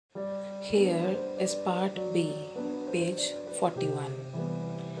Here is part B, page 41.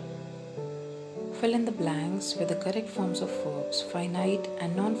 Fill in the blanks with the correct forms of verbs, finite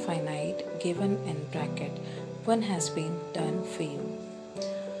and non-finite, given in bracket. One has been done for you.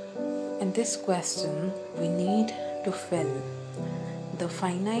 In this question, we need to fill the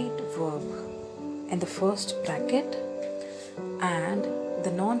finite verb in the first bracket and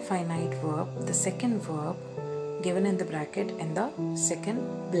the non-finite verb, the second verb given in the bracket in the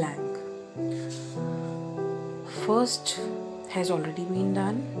second blank. First has already been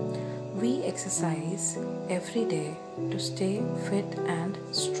done. We exercise every day to stay fit and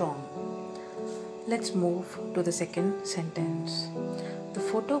strong. Let's move to the second sentence. The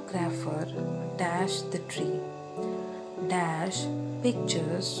photographer dashed the tree, dash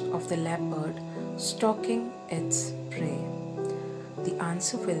pictures of the leopard stalking its prey. The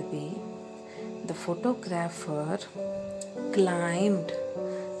answer will be the photographer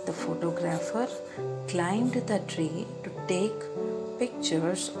climbed the tree to take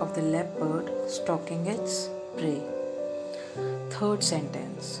pictures of the leopard stalking its prey. Third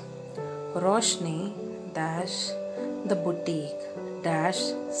sentence. Roshni dash the boutique dash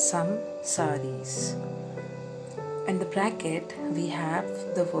some saris. In the bracket we have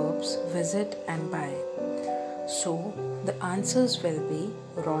the verbs visit and buy. So the answers will be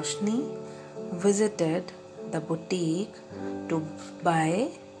Roshni visited the boutique to buy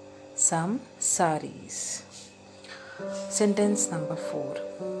some saris. Sentence number 4.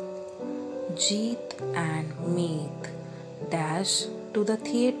 Jeet and Meet dash to the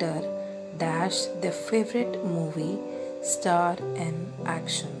theatre dash their favorite movie star in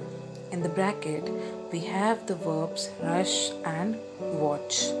action. In the bracket we have the verbs rush and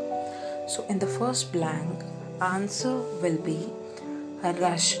watch. So in the first blank, answer will be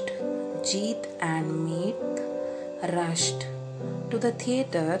rushed. Jeet and Meet rushed to the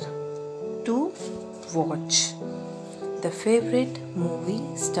theatre to watch the favorite movie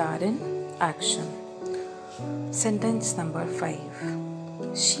star in action. Sentence number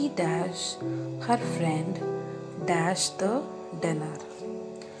 5. She dash her friend dash the dinner.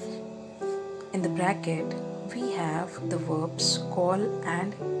 In the bracket we have the verbs call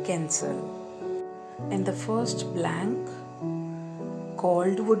and cancel. In the first blank,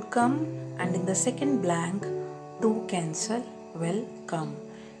 called would come, and in the second blank, to cancel will come.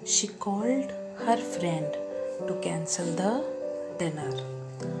 She called her friend to cancel the dinner.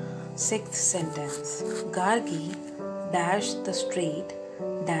 Sixth sentence. Gargi dashed the street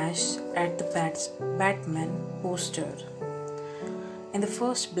dash at the Batman poster. In the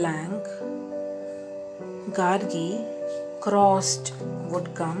first blank, Gargi crossed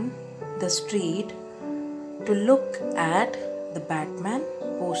would come the street to look at the Batman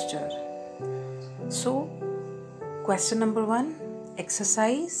poster. So, question number 1,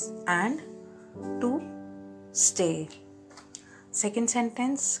 exercise and to stay. Second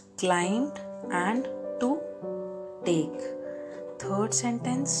sentence, climbed and to take. Third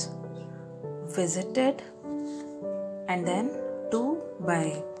sentence, visited and then to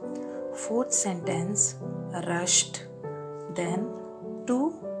buy. Fourth sentence, rushed then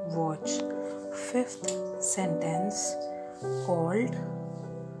to watch. Fifth sentence, called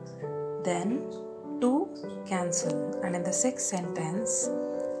then to cancel, and in the sixth sentence,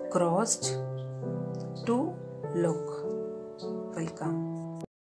 crossed to look. Welcome.